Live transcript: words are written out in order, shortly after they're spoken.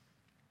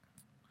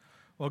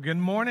Well, good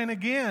morning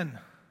again.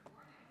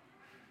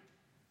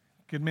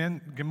 Good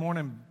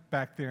morning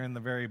back there in the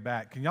very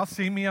back. Can y'all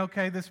see me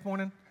okay this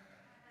morning?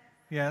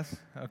 Yes?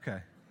 Okay.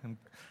 I'm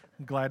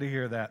glad to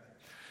hear that.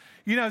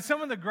 You know,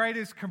 some of the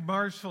greatest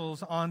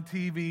commercials on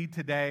TV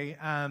today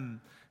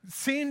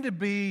seem to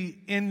be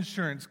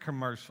insurance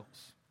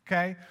commercials,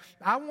 okay?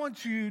 I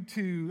want you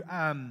to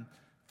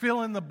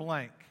fill in the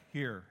blank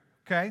here,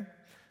 okay?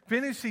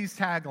 Finish these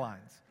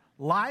taglines.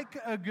 Like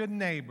a good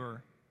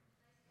neighbor,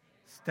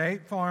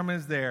 State Farm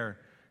is there.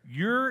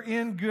 You're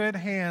in good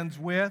hands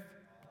with.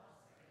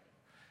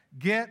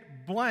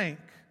 Get blank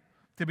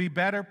to be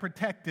better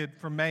protected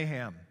from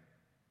mayhem.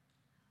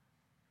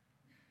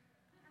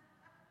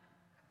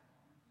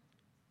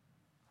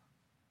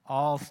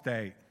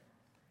 Allstate.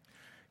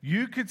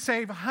 You could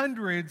save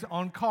hundreds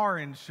on car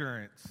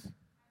insurance.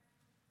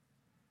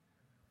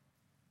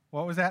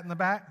 What was that in the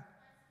back?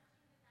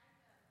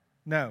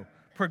 No.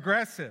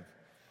 Progressive.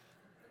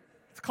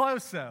 It's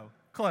close though.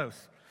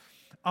 Close.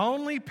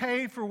 Only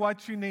pay for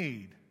what you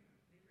need.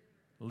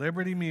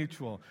 Liberty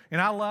Mutual.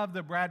 And I love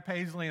the Brad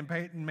Paisley and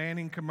Peyton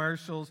Manning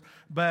commercials,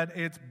 but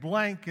it's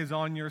blank is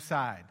on your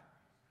side.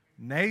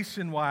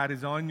 Nationwide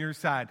is on your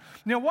side.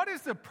 Now, what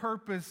is the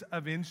purpose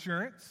of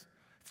insurance?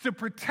 It's to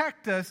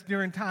protect us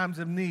during times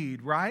of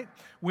need, right?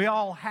 We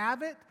all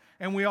have it,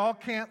 and we all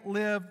can't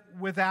live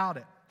without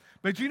it.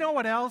 But you know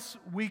what else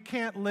we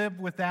can't live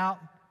without?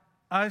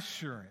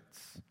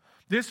 Assurance.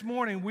 This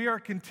morning, we are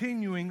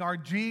continuing our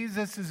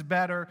Jesus is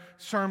Better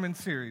sermon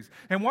series.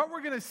 And what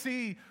we're going to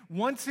see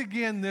once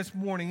again this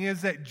morning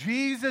is that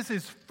Jesus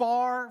is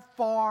far,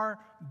 far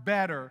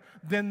better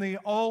than the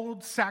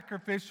old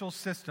sacrificial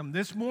system.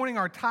 This morning,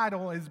 our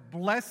title is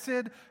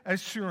Blessed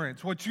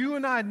Assurance. What you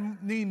and I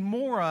need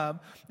more of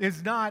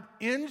is not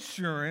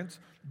insurance,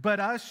 but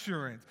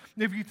assurance.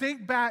 If you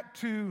think back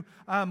to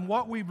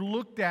what we've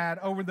looked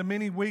at over the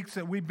many weeks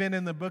that we've been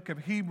in the book of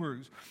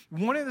Hebrews,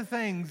 one of the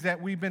things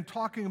that we've been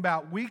talking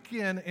about week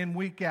in and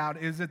week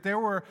out is that there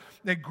were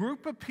a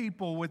group of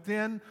people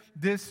within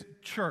this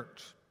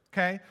church,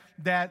 okay,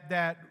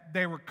 that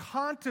they were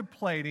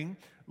contemplating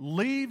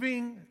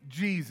leaving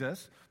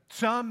Jesus.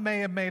 Some may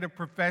have made a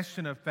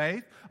profession of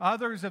faith.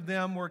 Others of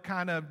them were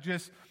kind of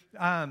just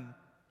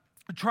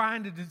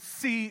trying to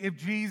see if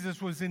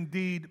Jesus was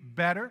indeed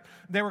better.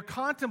 They were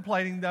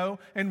contemplating, though,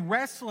 and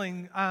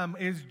wrestling,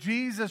 is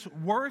Jesus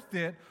worth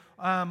it,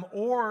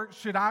 or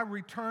should I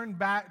return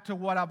back to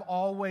what I've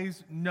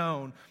always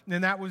known?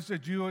 And that was the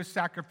Jewish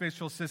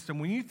sacrificial system.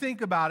 When you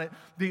think about it,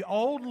 the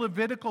old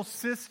Levitical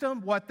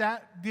system, what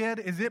that did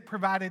is it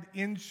provided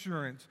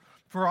insurance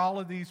for all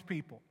of these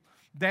people.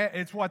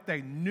 It's what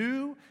they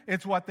knew,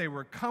 it's what they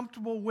were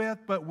comfortable with,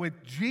 but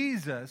with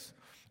Jesus,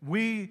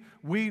 we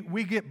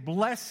get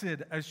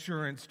blessed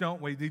assurance,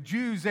 don't we? The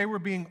Jews, they were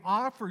being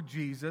offered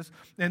Jesus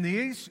and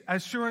the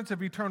assurance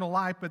of eternal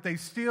life, but they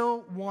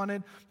still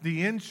wanted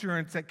the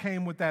insurance that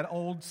came with that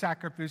old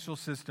sacrificial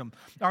system.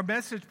 Our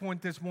message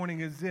point this morning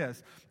is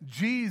this: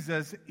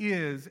 Jesus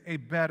is a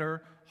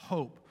better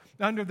hope.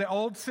 Under the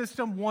old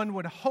system, one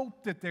would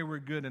hope that they were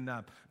good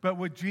enough. But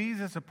with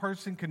Jesus, a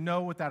person can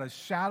know without a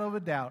shadow of a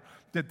doubt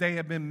that they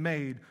have been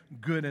made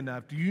good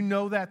enough. Do you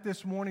know that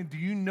this morning? Do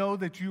you know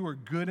that you are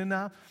good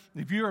enough?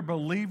 If you're a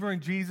believer in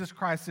Jesus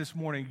Christ this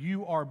morning,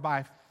 you are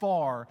by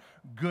far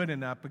good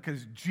enough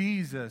because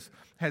Jesus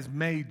has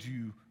made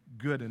you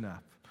good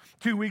enough.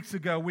 2 weeks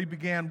ago, we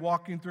began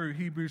walking through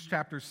Hebrews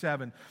chapter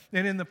 7.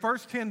 And in the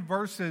first 10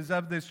 verses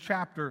of this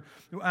chapter,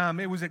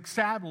 it was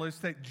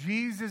established that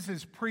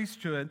Jesus'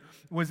 priesthood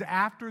was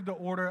after the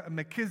order of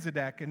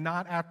Melchizedek and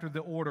not after the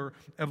order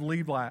of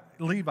Levi.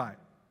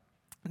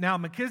 Now,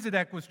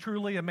 Melchizedek was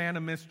truly a man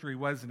of mystery,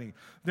 wasn't he?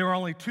 There are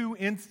only 2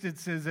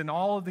 instances in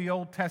all of the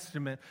Old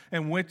Testament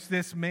in which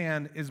this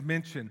man is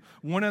mentioned.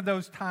 One of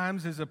those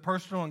times is a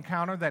personal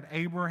encounter that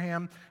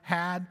Abraham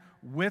had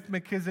with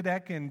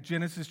Melchizedek in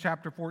Genesis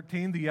chapter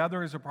 14. The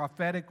other is a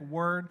prophetic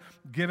word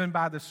given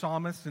by the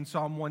psalmist in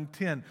Psalm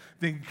 110.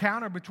 The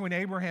encounter between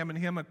Abraham and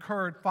him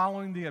occurred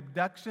following the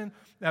abduction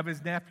of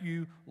his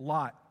nephew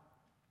Lot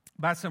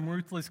by some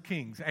ruthless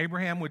kings.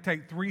 Abraham would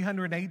take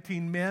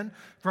 318 men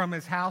from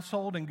his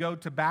household and go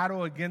to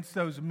battle against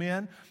those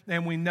men.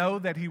 And we know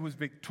that he was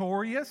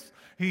victorious.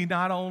 He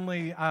not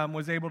only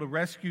was able to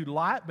rescue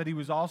Lot, but he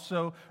was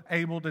also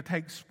able to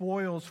take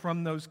spoils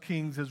from those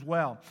kings as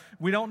well.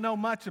 We don't know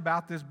much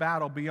about this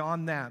battle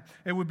beyond that.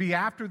 It would be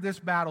after this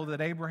battle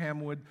that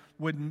Abraham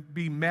would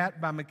be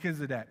met by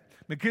Melchizedek.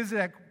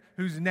 Melchizedek,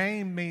 whose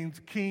name means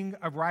King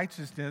of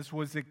Righteousness,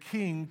 was a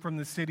king from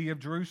the city of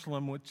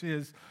Jerusalem, which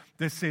is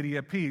the city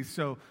of peace.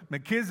 So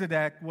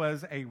Melchizedek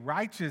was a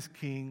righteous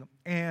king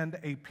and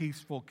a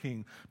peaceful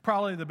king.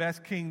 Probably the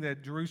best king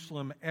that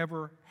Jerusalem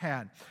ever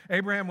had.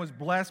 Abraham was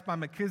blessed by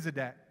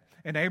Melchizedek,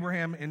 and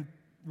Abraham in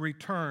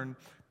return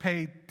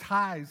paid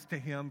tithes to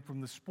him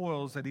from the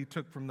spoils that he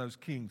took from those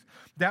kings.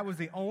 That was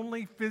the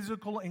only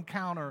physical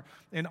encounter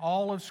in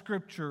all of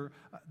Scripture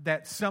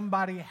that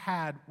somebody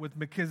had with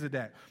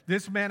Melchizedek.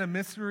 This man of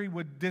mystery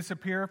would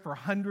disappear for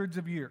hundreds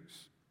of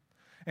years.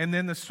 And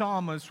then the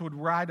psalmist would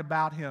write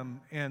about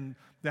him in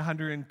the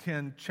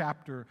 110th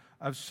chapter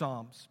of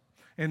Psalms.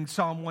 In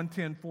Psalm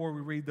 110:4,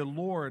 we read, "The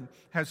Lord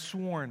has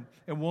sworn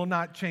and will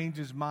not change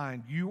his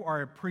mind. You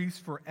are a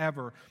priest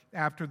forever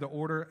after the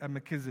order of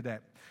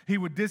Melchizedek." He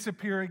would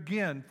disappear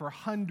again for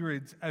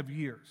hundreds of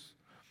years.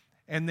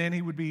 And then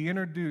he would be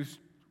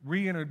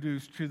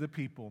reintroduced to the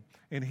people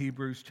in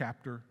Hebrews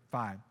chapter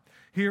 5.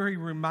 Here he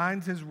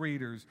reminds his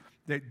readers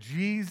that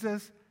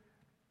Jesus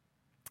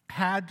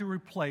had to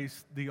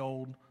replace the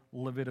old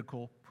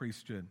Levitical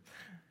priesthood.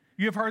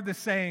 You have heard the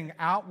saying,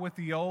 out with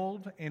the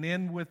old and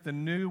in with the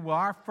new. Well,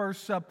 our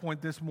first subpoint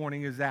this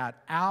morning is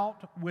that,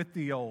 out with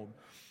the old.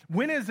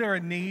 When is there a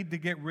need to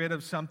get rid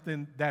of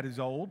something that is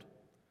old?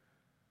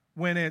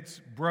 When it's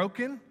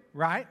broken,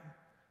 right?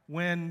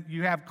 When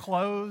you have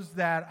clothes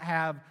that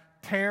have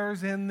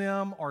tears in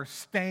them or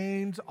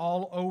stains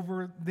all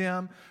over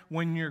them.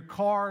 When your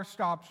car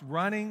stops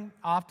running,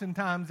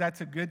 oftentimes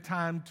that's a good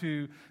time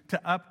to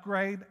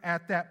upgrade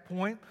at that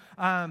point.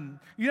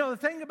 The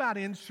thing about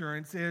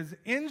insurance is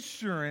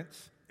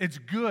it's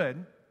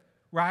good,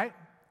 right?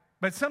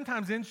 But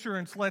sometimes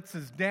insurance lets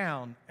us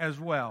down as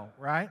well,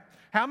 right?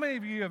 How many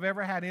of you have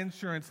ever had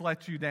insurance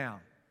let you down?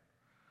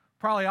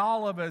 Probably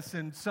all of us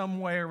in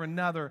some way or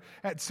another.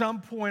 At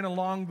some point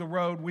along the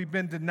road, we've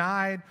been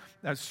denied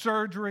a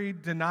surgery,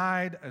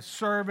 denied a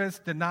service,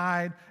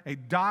 denied a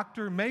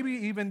doctor, maybe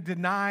even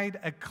denied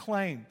a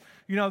claim.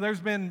 There's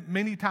been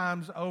many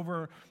times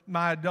over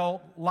my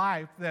adult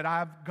life that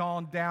I've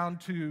gone down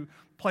to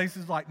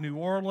places like New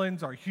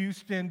Orleans or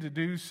Houston to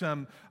do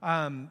some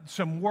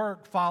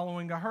work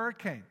following a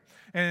hurricane.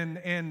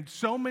 And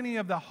so many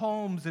of the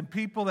homes and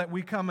people that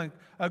we come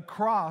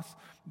across,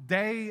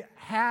 they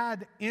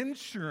had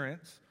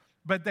insurance,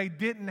 but they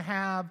didn't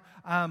have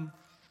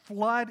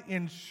flood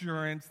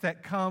insurance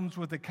that comes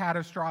with a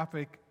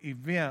catastrophic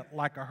event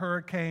like a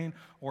hurricane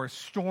or a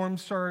storm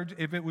surge.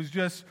 If it was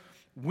just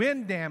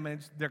wind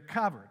damage, they're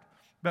covered.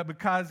 But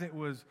because it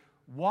was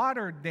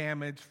water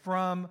damage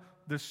from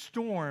the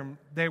storm,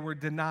 they were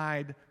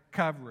denied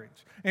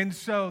coverage. And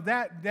so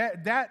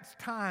that's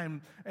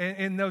time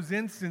in those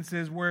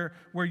instances where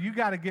you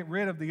got to get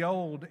rid of the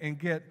old and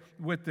get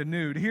with the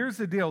new. Here's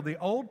the deal. The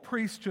old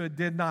priesthood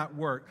did not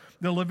work.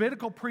 The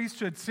Levitical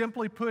priesthood,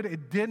 simply put,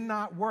 it did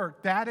not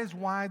work. That is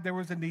why there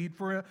was a need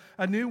for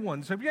a new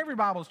one. So if you have your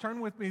Bibles,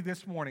 turn with me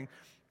this morning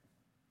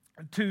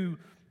to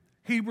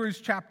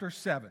Hebrews chapter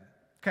 7.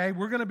 Okay,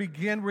 we're going to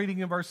begin reading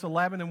in verse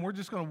 11, and we're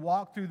just going to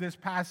walk through this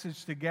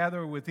passage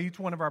together with each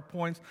one of our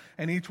points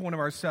and each one of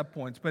our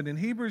subpoints. But in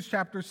Hebrews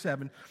chapter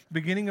 7,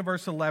 beginning of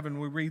verse 11,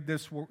 we read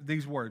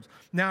these words.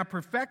 "Now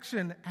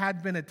perfection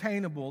had been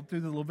attainable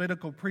through the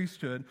Levitical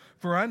priesthood,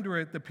 for under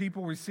it the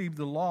people received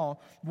the law.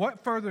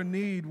 What further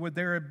need would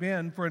there have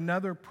been for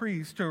another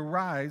priest to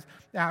arise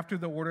after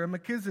the order of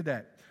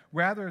Melchizedek,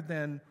 rather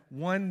than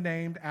one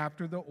named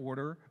after the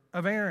order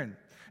of Aaron?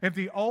 If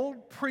the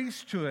old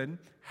priesthood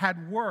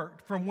had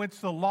worked from which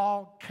the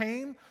law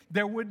came,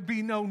 there would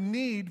be no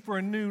need for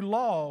a new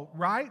law,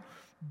 right?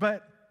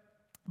 But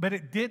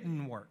it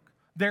didn't work.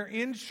 Their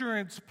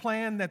insurance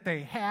plan that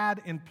they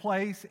had in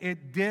place,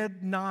 it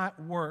did not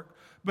work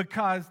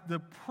because the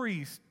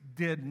priest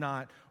did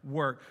not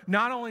work.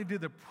 Not only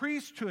did the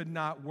priesthood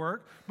not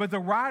work, but the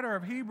writer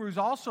of Hebrews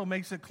also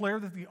makes it clear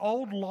that the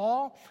old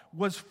law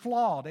was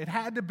flawed. It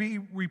had to be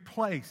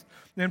replaced.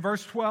 In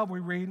verse 12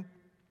 we read,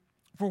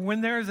 "For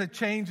when there is a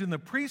change in the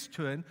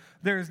priesthood,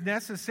 there is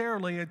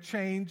necessarily a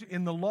change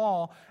in the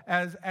law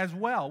as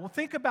well." Well,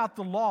 think about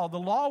the law. The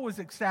law was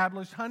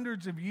established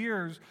hundreds of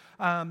years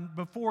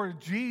before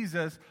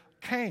Jesus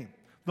came.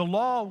 The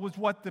law was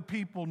what the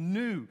people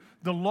knew.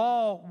 The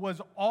law was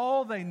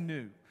all they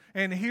knew.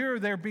 And here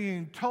they're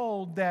being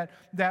told that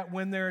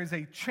when there is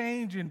a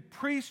change in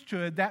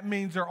priesthood, that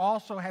means there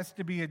also has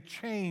to be a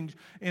change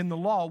in the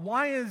law.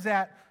 Why is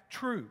that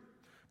true?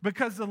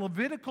 Because the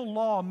Levitical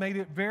law made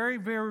it very,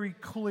 very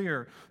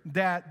clear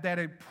that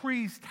a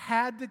priest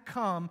had to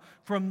come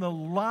from the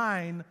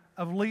line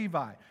of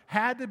Levi,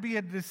 had to be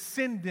a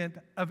descendant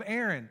of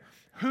Aaron.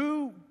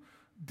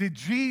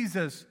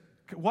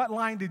 What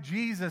line did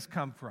Jesus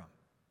come from?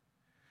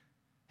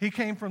 He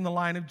came from the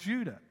line of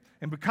Judah.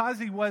 And because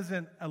he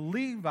wasn't a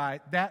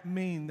Levite, that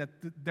means that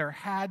there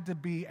had to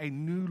be a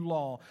new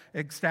law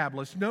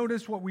established.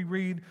 Notice what we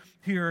read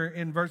here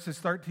in verses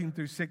 13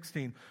 through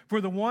 16.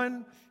 "For the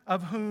one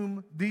of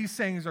whom these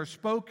sayings are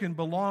spoken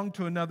belonged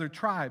to another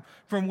tribe,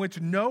 from which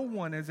no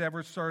one has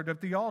ever served at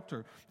the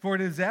altar. For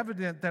it is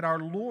evident that our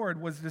Lord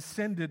was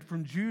descended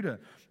from Judah,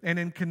 and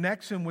in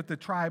connection with the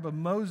tribe of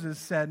Moses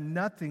said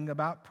nothing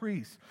about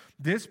priests.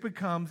 This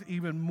becomes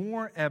even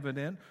more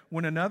evident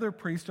when another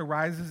priest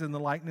arises in the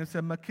likeness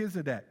of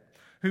Melchizedek,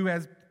 who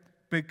has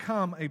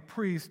become a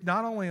priest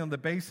not only on the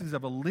basis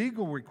of a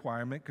legal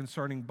requirement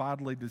concerning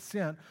bodily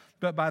descent,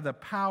 but by the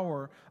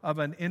power of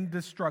an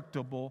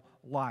indestructible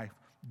life."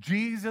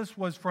 Jesus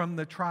was from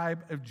the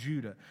tribe of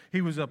Judah.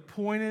 He was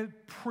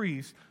appointed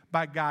priest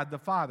by God the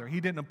Father.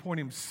 He didn't appoint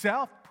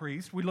himself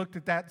priest. We looked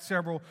at that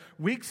several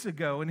weeks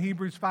ago. In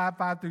Hebrews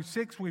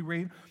 5:5-6, we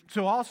read,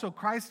 "So also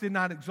Christ did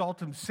not exalt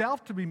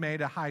himself to be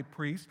made a high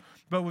priest,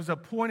 but was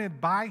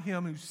appointed by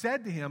him who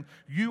said to him,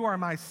 'You are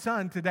my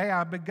son, today I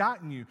have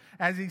begotten you.'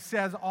 As he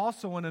says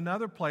also in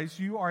another place,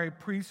 'You are a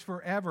priest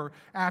forever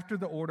after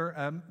the order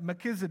of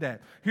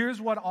Melchizedek.'"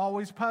 Here's what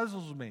always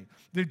puzzles me.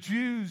 The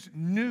Jews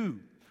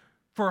knew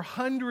for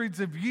hundreds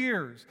of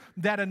years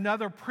that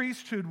another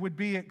priesthood would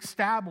be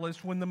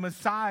established when the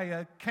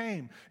Messiah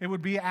came. It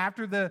would be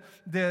after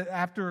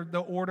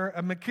the order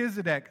of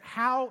Melchizedek.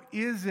 How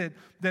is it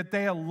that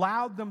they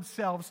allowed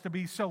themselves to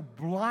be so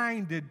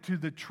blinded to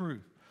the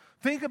truth?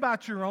 Think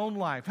about your own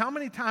life. How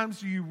many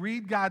times do you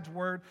read God's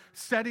Word,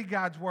 study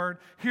God's Word,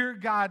 hear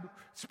God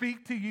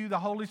speak to you, the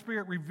Holy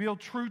Spirit reveal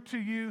truth to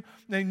you,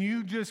 then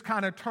you just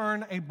kind of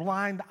turn a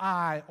blind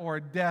eye or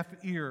a deaf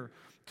ear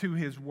to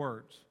His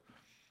words?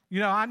 You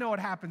know, I know it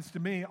happens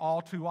to me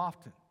all too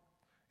often.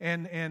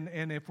 And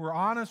if we're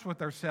honest with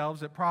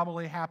ourselves, it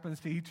probably happens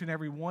to each and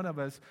every one of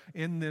us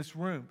in this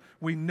room.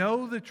 We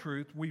know the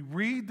truth. We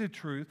read the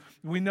truth.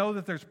 We know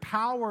that there's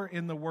power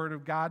in the Word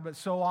of God, but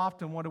so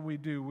often what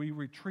do? We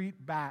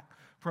retreat back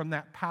from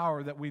that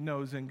power that we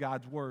know is in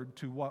God's Word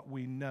to what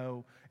we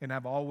know and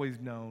have always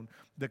known,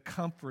 the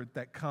comfort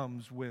that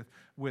comes with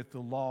the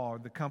law, or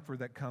the comfort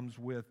that comes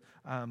with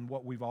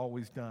what we've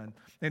always done.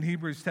 In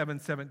Hebrews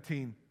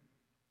 7:17,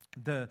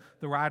 The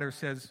writer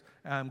says,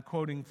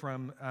 quoting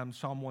from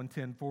Psalm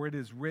 110, "For it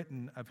is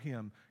written of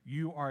him,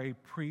 'You are a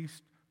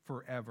priest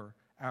forever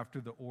after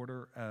the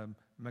order of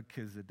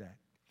Melchizedek.'"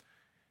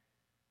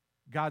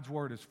 God's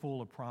word is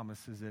full of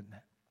promises, isn't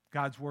it?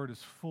 God's word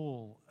is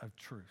full of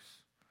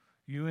truths.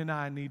 You and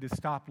I need to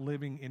stop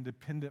living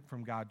independent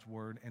from God's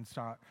word and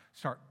start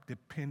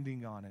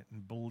depending on it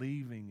and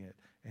believing it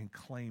and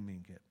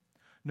claiming it.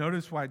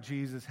 Notice why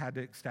Jesus had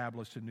to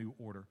establish a new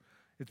order.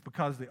 It's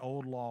because the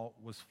old law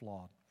was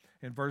flawed.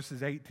 In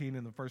verses 18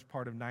 and the first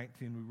part of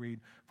 19, we read,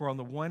 "For on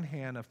the one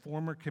hand, a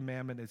former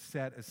commandment is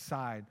set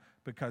aside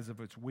because of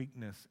its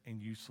weakness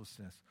and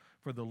uselessness.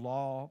 For the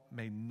law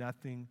made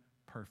nothing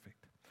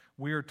perfect."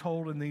 We are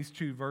told in these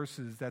two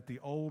verses that the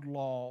old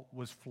law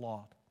was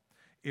flawed.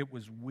 It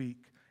was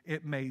weak.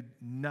 It made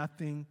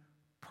nothing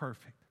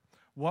perfect.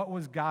 What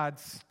was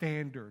God's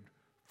standard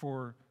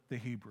for the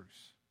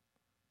Hebrews?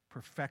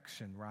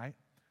 Perfection, right?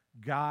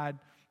 God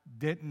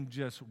didn't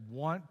just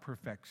want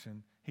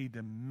perfection. He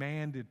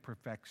demanded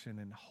perfection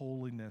and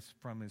holiness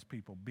from his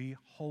people. Be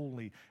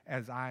holy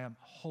as I am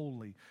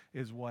holy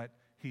is what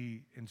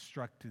he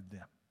instructed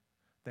them.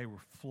 They were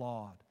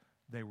flawed.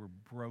 They were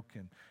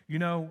broken. You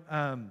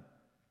know,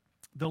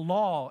 the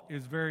law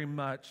is very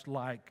much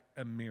like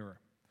a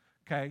mirror,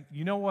 okay?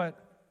 You know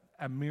what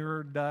a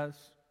mirror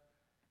does?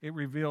 It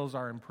reveals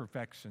our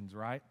imperfections,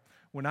 right?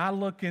 When I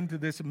look into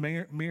this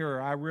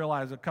mirror, I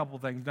realize a couple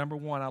things. Number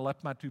one, I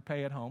left my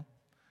toupee at home,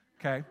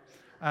 okay?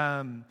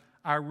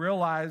 I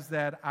realized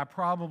that I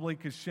probably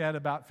could shed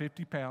about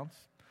 50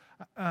 pounds.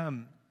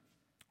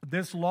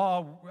 This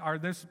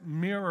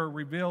mirror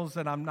reveals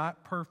that I'm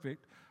not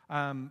perfect.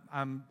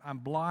 I'm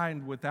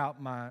blind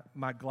without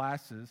my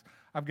glasses.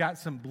 I've got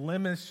some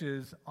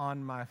blemishes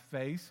on my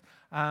face.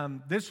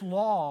 This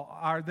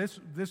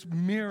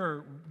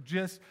mirror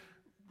just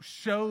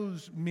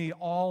shows me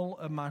all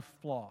of my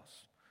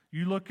flaws.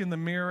 You look in the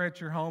mirror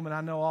at your home, and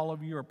I know all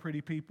of you are pretty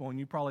people, and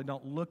you probably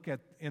don't look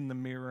in the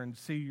mirror and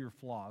see your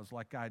flaws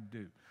like I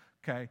do,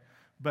 okay?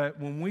 But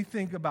when we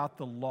think about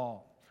the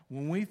law,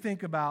 when we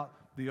think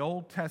about the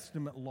Old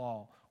Testament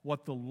law,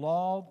 what the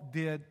law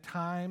did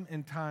time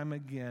and time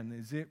again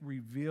is it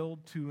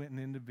revealed to an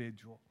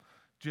individual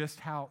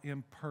just how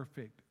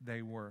imperfect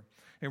they were.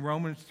 In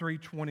Romans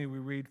 3:20 we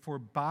read, "For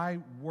by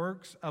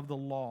works of the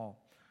law,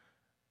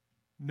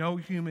 no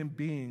human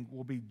being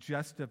will be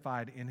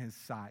justified in his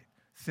sight,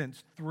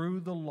 since through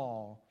the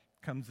law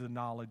comes the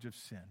knowledge of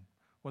sin."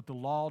 What the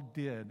law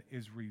did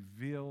is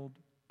revealed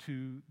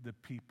to the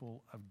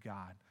people of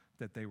God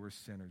that they were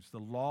sinners. The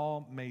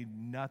law made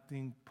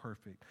nothing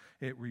perfect.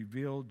 It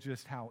revealed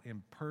just how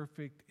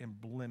imperfect and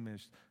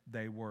blemished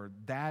they were.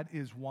 That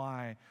is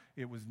why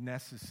it was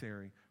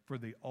necessary for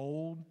the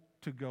old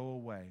to go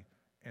away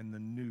and the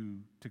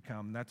new to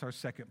come. That's our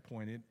second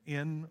point. It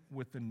end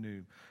with the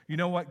new. You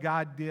know what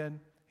God did?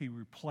 He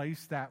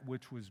replaced that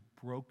which was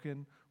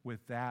broken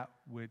with that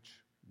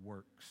which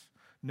works.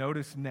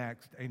 Notice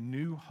next, a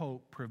new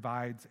hope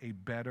provides a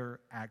better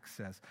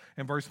access.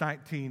 In verse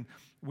 19,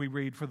 we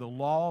read, "For the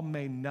law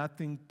made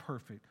nothing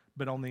perfect,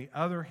 but on the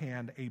other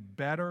hand, a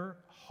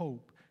better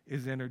hope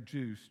is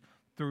introduced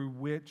through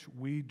which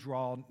we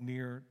draw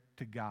near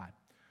to God."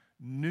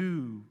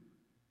 New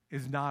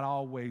is not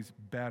always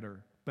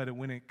better, but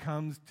when it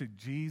comes to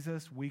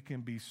Jesus, we can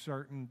be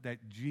certain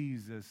that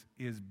Jesus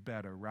is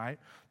better, right?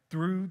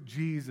 Through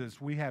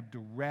Jesus, we have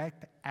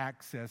direct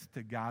access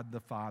to God the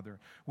Father.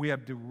 We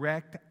have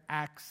direct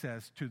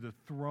access to the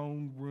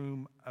throne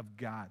room of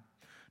God.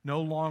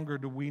 No longer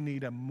do we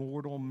need a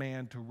mortal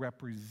man to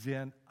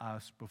represent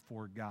us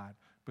before God,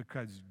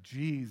 because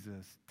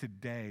Jesus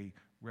today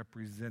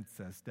represents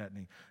us, doesn't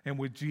he? And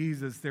with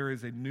Jesus, there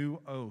is a new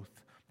oath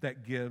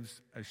that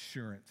gives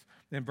assurance.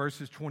 In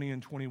verses 20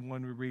 and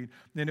 21, we read,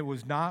 "Then it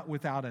was not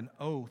without an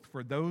oath,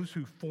 for those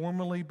who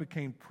formerly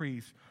became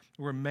priests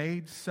were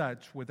made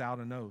such without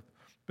an oath.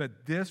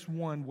 But this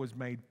one was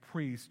made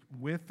priest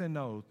with an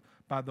oath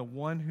by the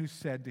one who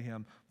said to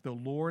him, 'The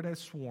Lord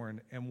has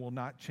sworn and will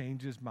not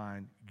change his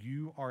mind.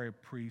 You are a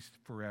priest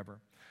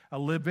forever.'" A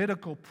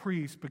Levitical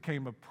priest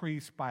became a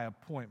priest by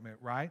appointment,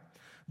 right?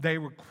 They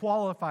were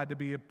qualified to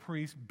be a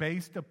priest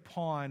based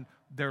upon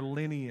their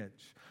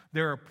lineage.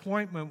 Their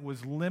appointment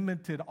was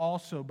limited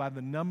also by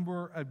the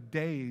number of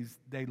days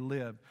they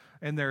lived,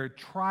 and their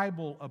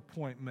tribal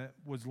appointment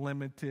was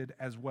limited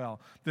as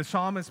well. The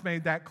psalmist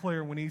made that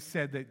clear when he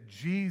said that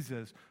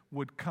Jesus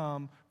would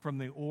come from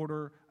the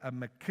order of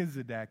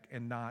Melchizedek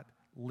and not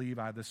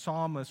Levi. The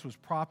psalmist was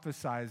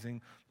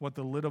prophesizing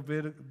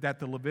that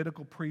the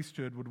Levitical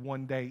priesthood would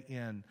one day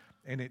end,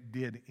 and it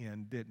did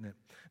end, didn't it?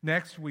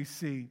 Next, we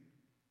see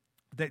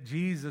that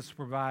Jesus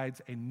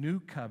provides a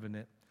new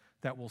covenant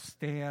that will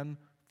stand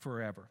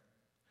forever.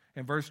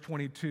 In verse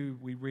 22,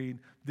 we read,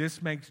 "This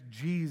makes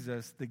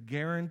Jesus the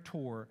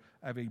guarantor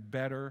of a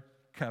better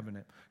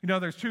covenant." You know,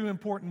 there's two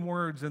important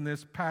words in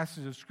this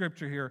passage of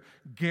Scripture here,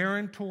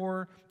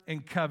 guarantor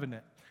and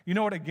covenant. You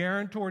know what a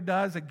guarantor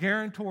does? A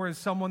guarantor is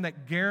someone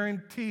that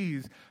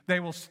guarantees they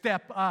will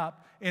step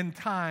up in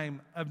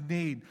time of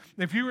need.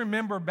 If you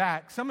remember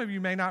back, some of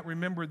you may not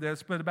remember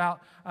this, but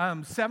about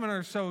 7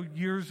 or so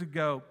years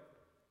ago,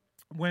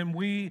 when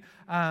we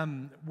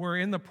were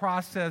in the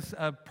process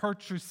of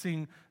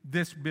purchasing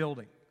this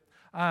building,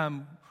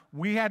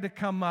 we had to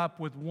come up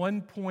with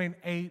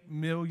 $1.8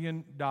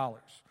 million.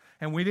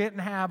 And we didn't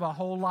have a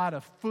whole lot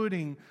of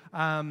footing,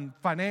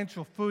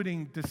 financial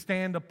footing to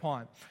stand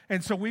upon.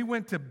 And so we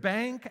went to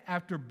bank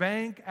after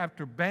bank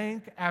after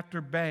bank after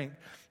bank.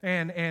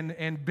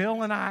 And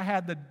Bill and I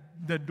had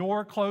the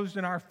door closed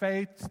in our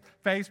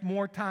face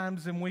more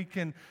times than we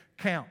can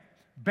count.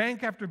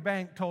 Bank after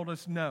bank told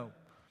us no.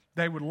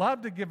 They would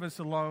love to give us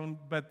a loan,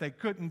 but they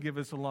couldn't give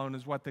us a loan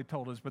is what they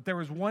told us. But there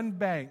was one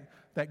bank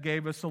that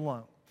gave us a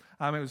loan.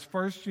 It was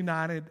First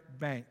United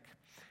Bank.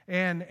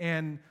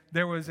 And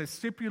there was a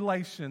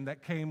stipulation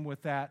that came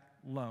with that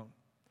loan.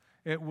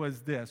 It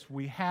was this: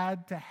 we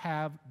had to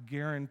have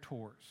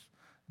guarantors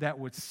that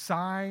would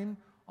sign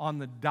on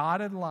the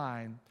dotted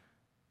line,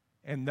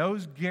 and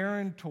those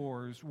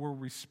guarantors were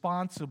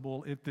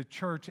responsible if the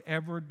church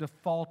ever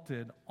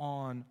defaulted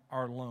on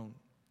our loan.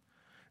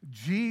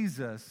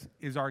 Jesus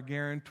is our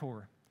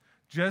guarantor.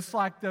 Just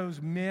like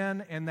those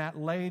men and that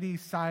lady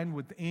signed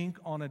with ink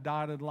on a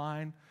dotted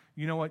line,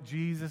 you know what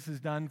Jesus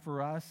has done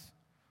for us?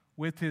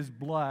 With his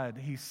blood,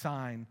 he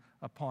signed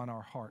upon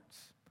our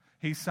hearts.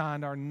 He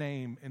signed our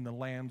name in the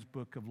Lamb's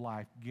Book of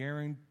Life,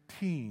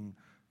 guaranteeing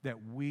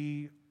that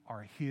we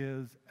are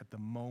his at the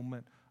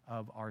moment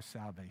of our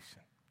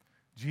salvation.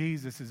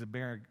 Jesus is a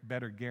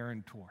better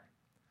guarantor.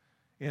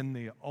 In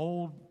the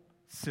old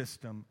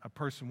system, a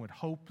person would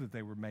hope that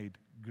they were made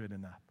good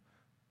enough.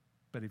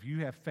 But if you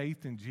have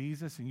faith in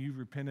Jesus and you've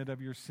repented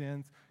of your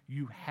sins,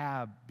 you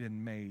have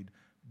been made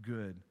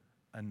good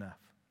enough.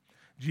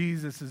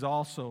 Jesus is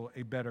also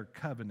a better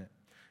covenant.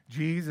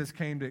 Jesus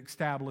came to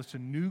establish a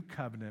new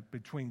covenant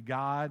between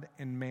God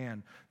and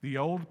man. The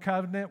old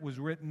covenant was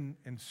written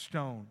in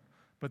stone,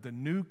 but the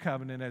new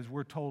covenant, as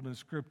we're told in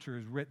Scripture,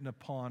 is written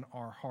upon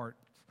our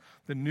hearts.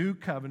 The new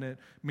covenant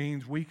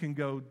means we can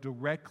go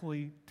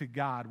directly to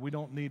God. We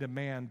don't need a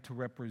man to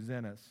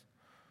represent us.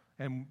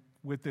 And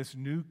with this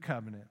new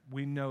covenant,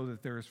 we know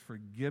that there is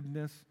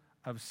forgiveness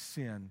of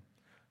sin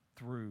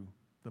through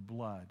the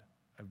blood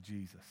of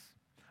Jesus.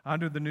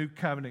 Under the new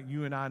covenant,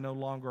 you and I no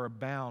longer are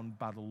bound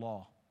by the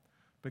law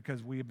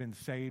because we have been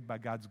saved by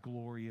God's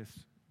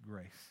glorious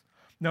grace.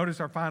 Notice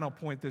our final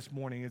point this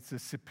morning. It's the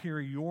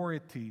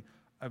superiority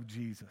of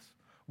Jesus.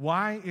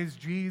 Why is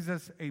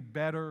Jesus a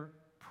better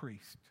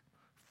priest?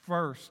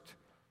 First,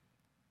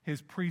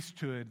 his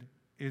priesthood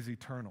is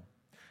eternal.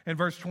 In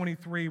verse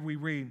 23, we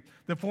read,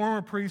 "The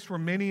former priests were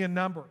many in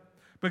number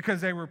because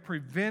they were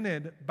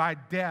prevented by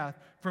death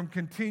from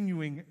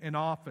continuing in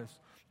office.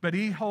 But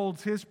he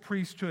holds his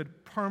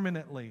priesthood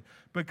permanently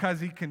because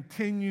he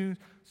continues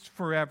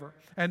forever."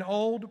 An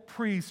old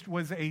priest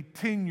was a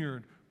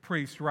tenured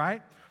priest,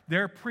 right?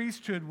 Their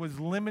priesthood was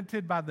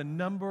limited by the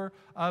number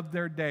of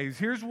their days.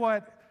 Here's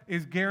what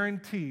is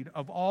guaranteed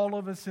of all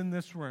of us in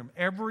this room.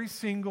 Every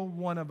single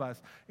one of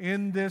us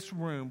in this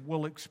room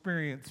will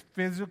experience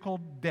physical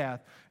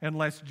death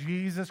unless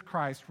Jesus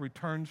Christ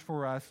returns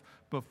for us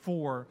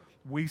before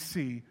we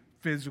see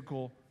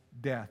physical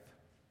death.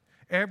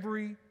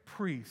 Every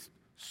priest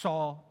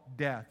saw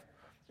death,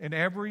 and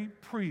every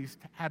priest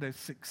had a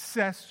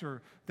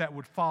successor that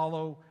would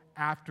follow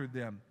after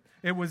them.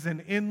 It was an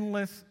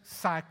endless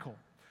cycle.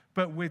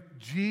 But with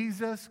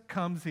Jesus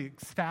comes the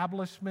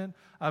establishment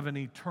of an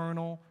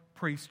eternal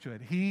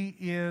priesthood. He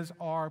is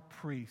our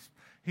priest.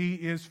 He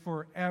is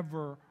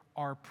forever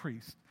our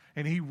priest.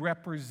 And he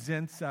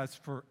represents us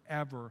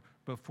forever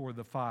before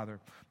the Father.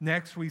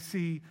 Next, we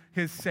see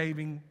his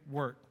saving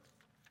work.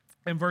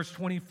 In verse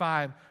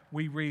 25,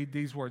 we read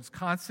these words,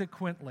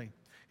 "Consequently,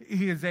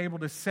 he is able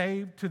to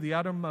save to the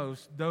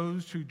uttermost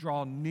those who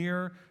draw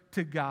near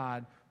to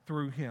God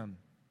through him,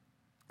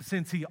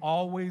 since he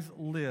always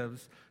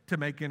lives to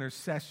make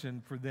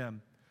intercession for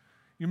them."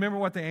 You remember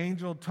what the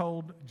angel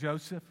told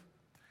Joseph?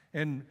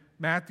 In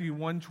Matthew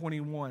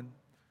 1:21,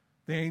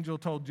 the angel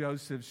told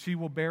Joseph, "She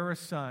will bear a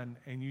son,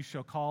 and you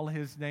shall call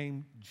his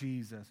name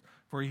Jesus,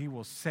 for he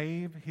will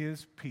save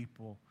his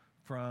people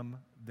from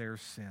their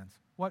sins."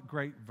 What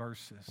great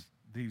verses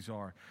these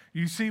are.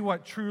 You see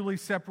what truly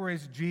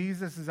separates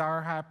Jesus as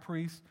our high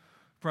priest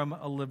from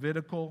a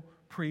Levitical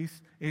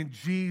priest? In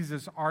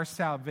Jesus, our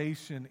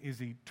salvation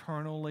is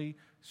eternally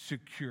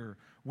secure.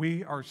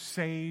 We are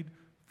saved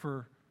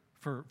for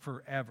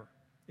forever.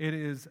 It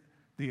is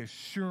the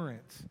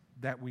assurance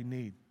that we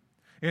need.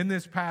 In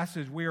this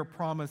passage, we are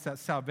promised that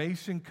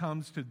salvation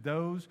comes to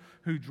those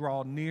who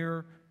draw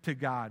near to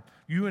God.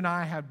 You and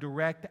I have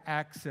direct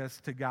access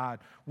to God.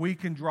 We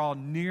can draw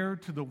near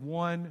to the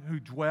one who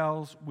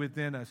dwells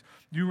within us.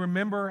 Do you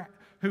remember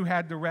who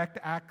had direct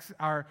access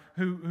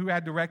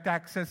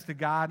to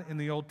God in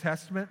the Old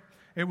Testament?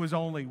 It was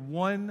only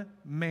one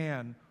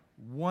man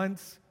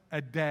once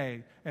a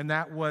day, and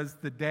that was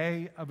the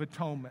Day of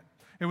Atonement.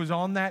 It was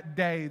on that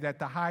day that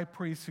the high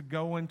priest would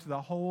go into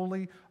the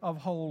Holy of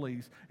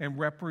Holies and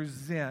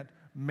represent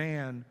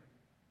man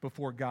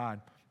before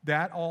God.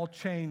 That all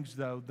changed,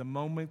 though, the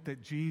moment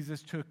that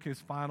Jesus took his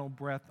final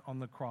breath on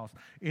the cross.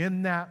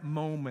 In that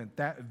moment,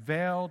 that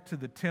veil to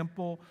the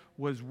temple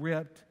was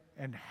ripped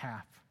in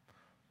half.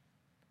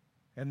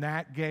 And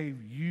that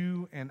gave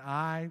you and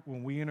I,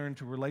 when we enter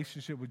into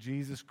relationship with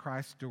Jesus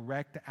Christ,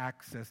 direct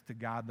access to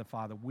God the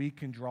Father. We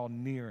can draw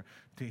near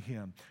to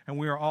him. And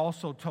we are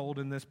also told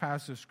in this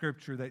passage of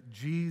Scripture that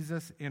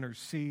Jesus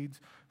intercedes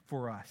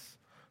for us.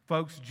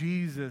 Folks,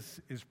 Jesus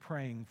is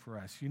praying for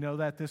us. You know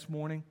that this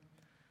morning?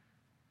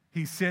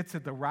 He sits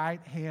at the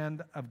right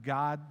hand of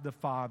God the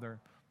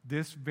Father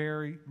this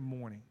very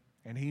morning,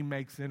 and he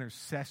makes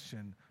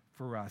intercession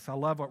for us. I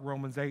love what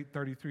Romans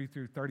 8:33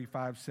 through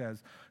 35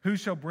 says. "Who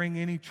shall bring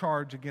any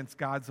charge against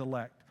God's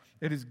elect?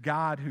 It is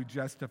God who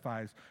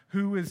justifies.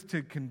 Who is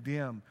to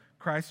condemn?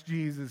 Christ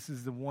Jesus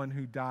is the one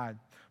who died.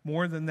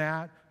 More than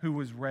that, who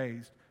was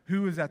raised,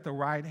 who is at the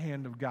right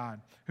hand of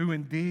God, who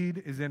indeed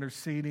is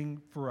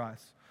interceding for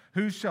us.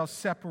 Who shall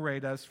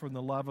separate us from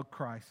the love of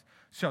Christ?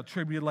 Shall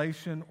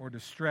tribulation or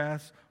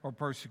distress or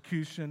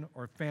persecution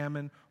or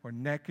famine or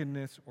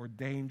nakedness or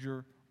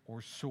danger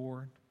or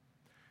sword?"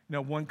 You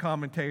know, one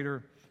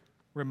commentator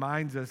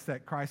reminds us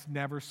that Christ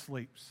never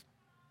sleeps.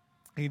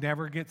 He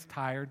never gets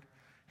tired.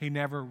 He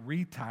never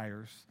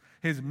retires.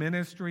 His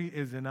ministry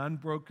is an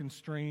unbroken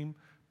stream,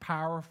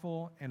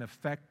 powerful and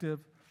effective,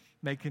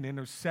 making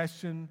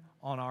intercession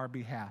on our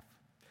behalf.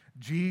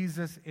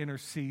 Jesus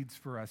intercedes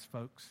for us,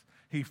 folks.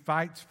 He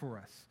fights for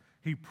us.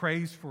 He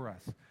prays for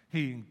us.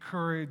 He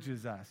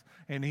encourages us.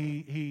 And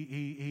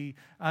he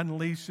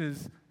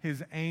unleashes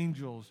his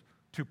angels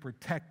to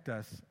protect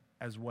us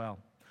as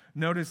well.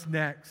 Notice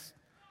next,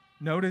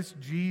 notice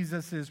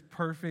Jesus'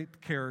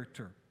 perfect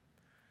character.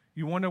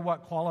 You wonder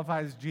what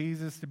qualifies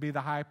Jesus to be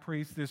the high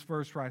priest? This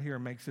verse right here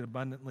makes it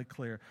abundantly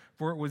clear.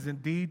 "For it was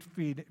indeed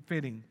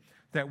fitting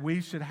that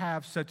we should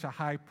have such a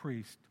high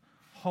priest,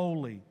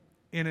 holy,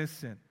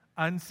 innocent,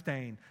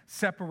 unstained,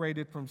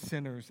 separated from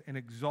sinners, and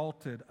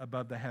exalted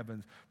above the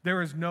heavens."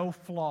 There is no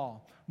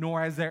flaw,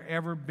 nor has there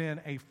ever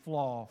been a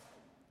flaw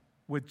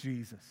with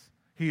Jesus.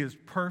 He is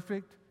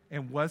perfect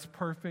and was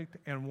perfect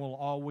and will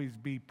always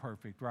be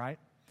perfect, right?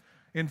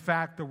 In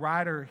fact, the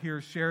writer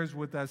here shares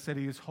with us that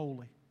he is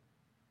holy.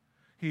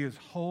 He is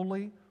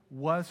holy,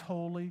 was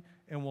holy,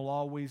 and will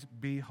always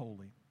be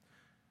holy.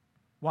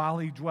 While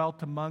he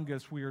dwelt among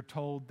us, we are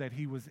told that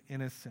he was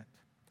innocent.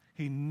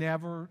 He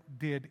never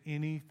did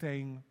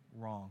anything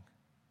wrong.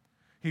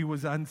 He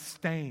was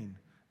unstained.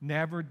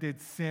 Never did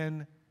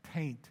sin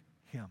taint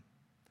him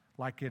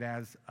like it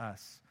has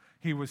us.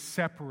 He was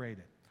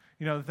separated.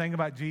 You know, the thing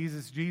about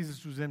Jesus,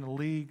 Jesus was in a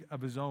league of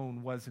his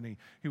own, wasn't he?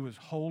 He was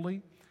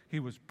holy, he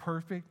was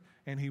perfect,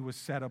 and he was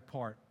set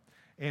apart.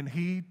 And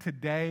he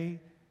today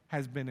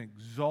has been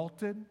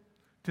exalted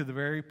to the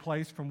very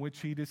place from which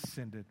he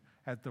descended,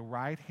 at the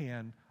right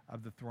hand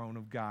of the throne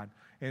of God.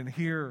 And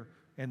here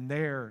and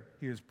there,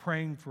 he is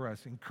praying for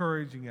us,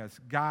 encouraging us,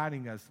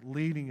 guiding us,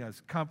 leading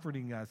us,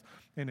 comforting us,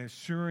 and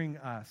assuring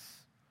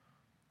us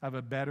of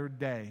a better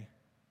day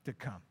to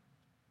come.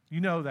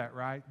 You know that,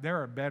 right?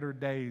 There are better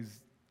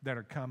days that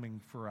are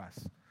coming for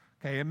us.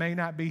 Okay, it may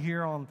not be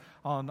here on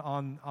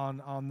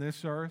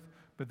this earth,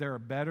 but there are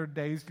better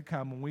days to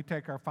come. When we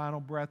take our final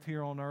breath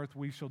here on earth,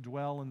 we shall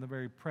dwell in the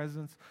very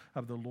presence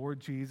of the Lord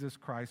Jesus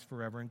Christ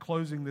forever. In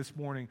closing this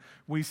morning,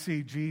 we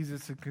see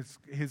Jesus and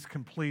his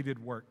completed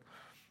work.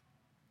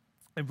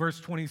 In verse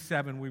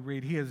 27, we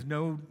read, "He has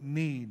no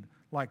need,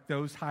 like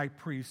those high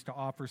priests, to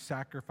offer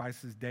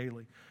sacrifices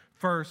daily,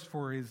 first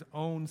for his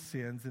own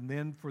sins and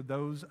then for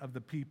those of the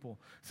people,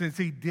 since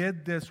he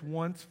did this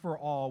once for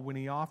all when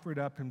he offered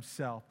up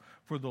himself.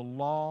 For the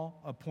law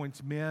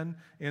appoints men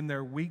in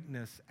their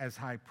weakness as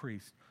high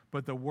priest,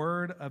 but the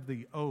word of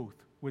the oath,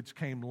 which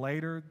came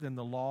later than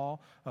the law,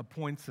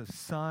 appoints a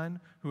son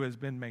who has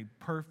been made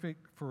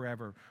perfect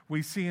forever.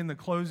 We see in the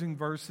closing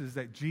verses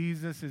that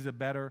Jesus is a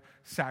better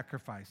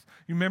sacrifice.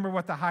 You remember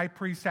what the high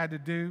priest had to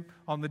do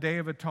on the Day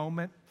of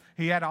Atonement?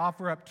 He had to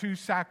offer up 2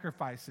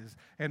 sacrifices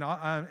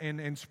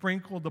and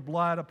sprinkle the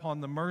blood upon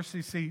the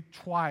mercy seat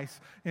twice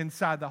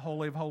inside the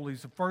Holy of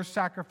Holies. The first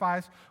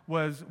sacrifice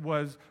was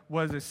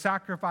a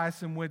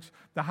sacrifice in which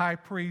the high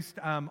priest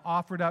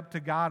offered up to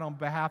God on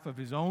behalf of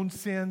his own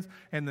sins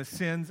and the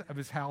sins of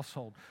his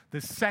household.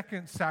 The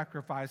second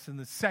sacrifice and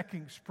the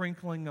second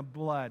sprinkling of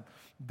blood,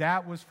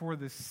 that was for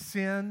the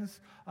sins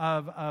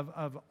of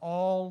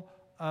all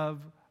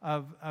of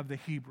the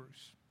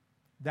Hebrews.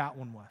 That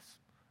one was.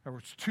 There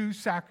was 2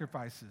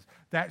 sacrifices.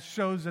 That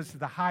shows us that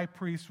the high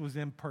priest was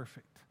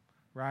imperfect,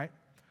 right?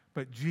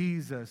 But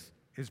Jesus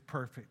is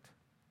perfect.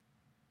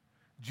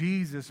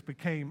 Jesus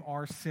became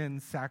our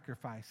sin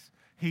sacrifice.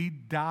 He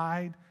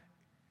died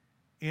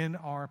in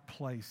our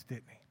place,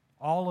 didn't he?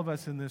 All of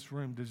us in this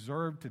room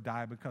deserved to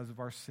die because of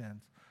our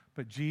sins.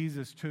 But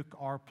Jesus took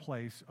our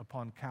place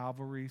upon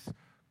Calvary's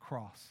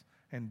cross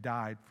and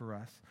died for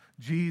us.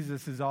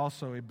 Jesus is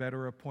also a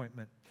better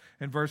appointment.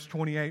 In verse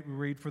 28, we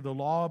read, "For the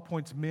law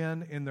appoints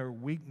men in their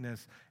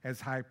weakness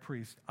as high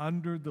priests.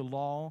 Under the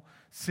law,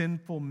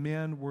 sinful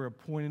men were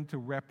appointed to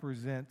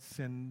represent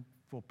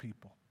sinful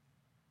people.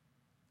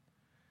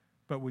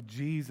 But with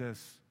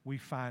Jesus, we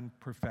find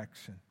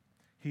perfection.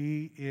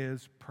 He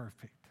is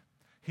perfect.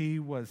 He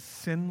was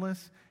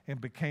sinless and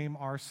became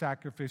our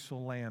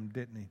sacrificial lamb,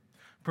 didn't he?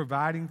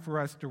 Providing for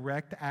us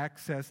direct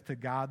access to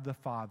God the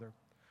Father,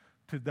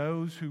 to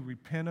those who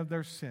repent of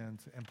their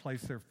sins and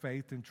place their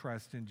faith and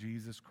trust in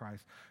Jesus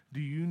Christ." Do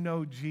you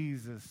know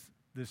Jesus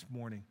this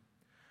morning?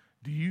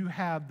 Do you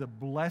have the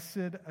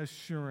blessed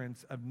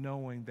assurance of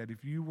knowing that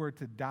if you were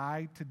to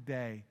die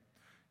today,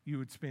 you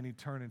would spend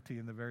eternity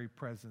in the very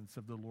presence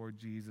of the Lord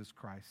Jesus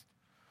Christ?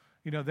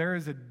 You know, there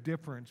is a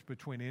difference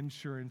between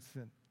insurance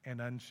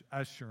and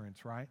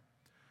assurance, right?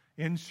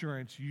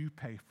 Insurance you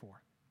pay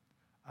for.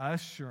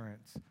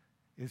 Assurance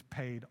is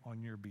paid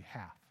on your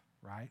behalf,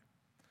 right?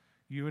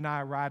 You and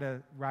I write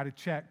a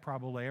check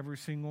probably every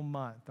single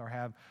month or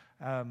have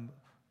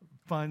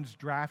funds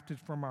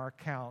drafted from our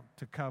account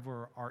to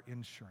cover our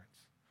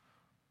insurance.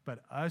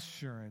 But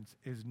assurance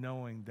is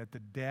knowing that the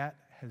debt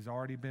has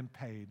already been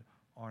paid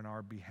on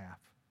our behalf.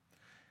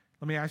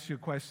 Let me ask you a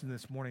question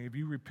this morning. Have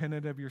you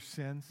repented of your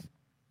sins?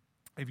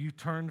 Have you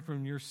turned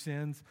from your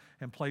sins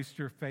and placed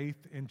your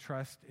faith and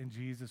trust in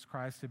Jesus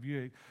Christ? Have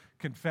you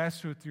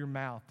confessed with your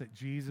mouth that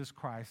Jesus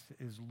Christ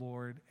is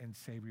Lord and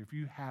Savior? If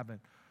you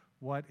haven't,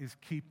 what is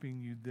keeping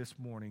you this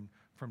morning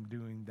from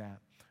doing that?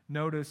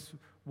 Notice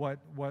what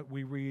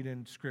we read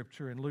in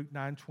Scripture. In Luke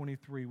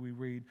 9:23, we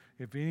read,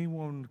 "If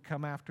anyone would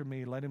come after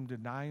me, let him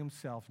deny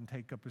himself and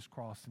take up his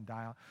cross and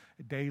die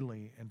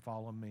daily and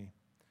follow me."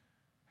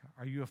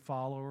 Are you a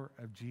follower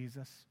of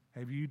Jesus?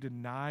 Have you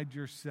denied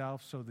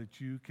yourself so that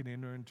you can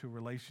enter into a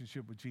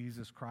relationship with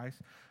Jesus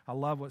Christ? I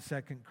love what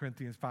 2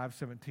 Corinthians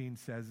 5:17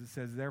 says. It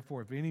says,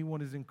 "Therefore, if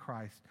anyone is in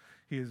Christ,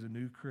 he is a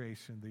new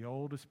creation. The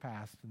old is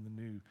past and the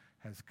new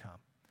has come."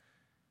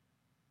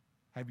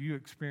 Have you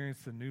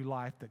experienced the new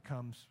life that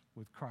comes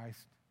with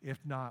Christ?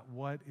 If not,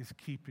 what is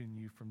keeping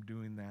you from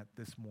doing that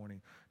this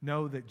morning?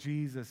 Know that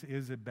Jesus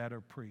is a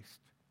better priest.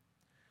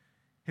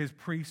 His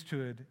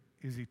priesthood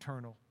is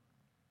eternal.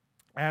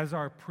 As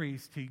our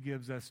priest, he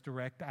gives us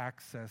direct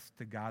access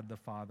to God the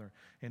Father.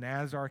 And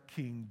as our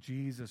King,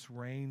 Jesus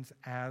reigns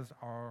as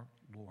our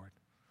Lord.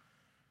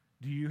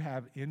 Do you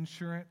have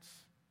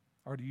insurance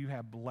or do you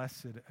have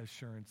blessed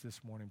assurance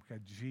this morning?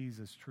 Because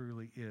Jesus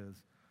truly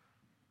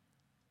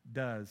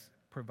does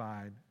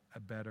provide a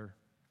better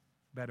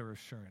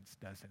assurance,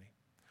 doesn't he?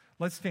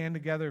 Let's stand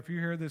together. If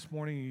you're here this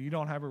morning and you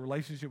don't have a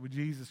relationship with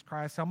Jesus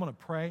Christ, I'm going to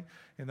pray,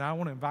 and I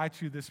want to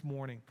invite you this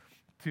morning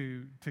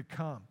to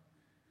come.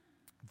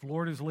 If the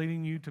Lord is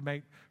leading you to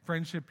make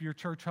friendship your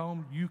church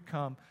home, you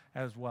come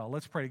as well.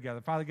 Let's pray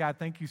together. Father God,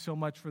 thank you so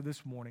much for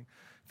this morning.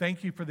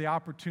 Thank you for the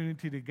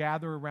opportunity to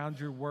gather around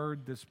your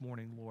word this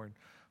morning, Lord.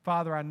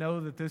 Father, I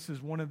know that this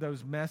is one of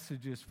those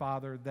messages,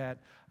 Father, that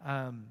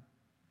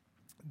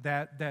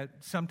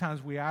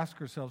sometimes we ask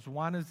ourselves,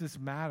 why does this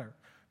matter?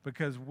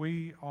 Because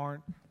we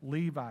aren't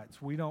Levites.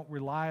 We don't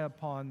rely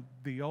upon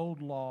the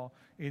old law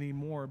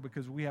anymore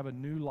because we have a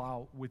new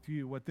law with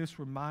you. What this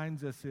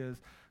reminds us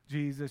is,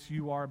 Jesus,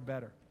 you are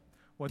better.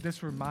 What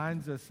this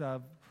reminds us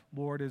of,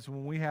 Lord, is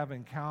when we have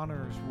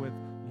encounters with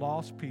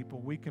lost people,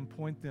 we can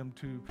point them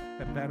to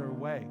a better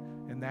way,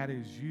 and that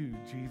is you,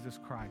 Jesus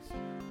Christ,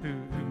 who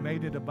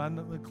made it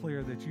abundantly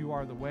clear that you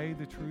are the way,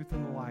 the truth,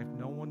 and the life.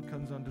 No one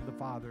comes unto the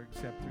Father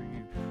except through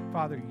you.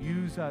 Father,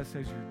 use us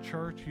as your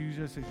church, use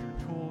us as your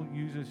tool,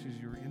 use us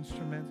as your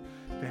instruments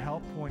to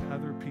help point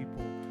other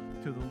people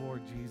to the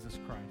Lord Jesus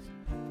Christ.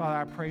 Father,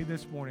 I pray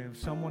this morning, if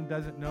someone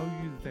doesn't know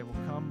you, that they will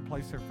come and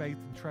place their faith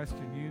and trust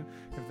in you.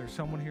 If there's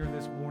someone here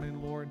this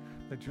morning, Lord,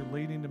 that you're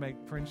leading to make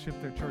friendship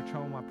their church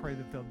home, I pray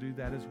that they'll do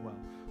that as well.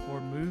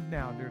 Lord, move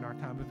now during our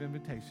time of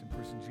invitation.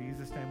 For in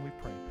Jesus' name we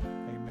pray.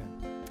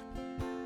 Amen.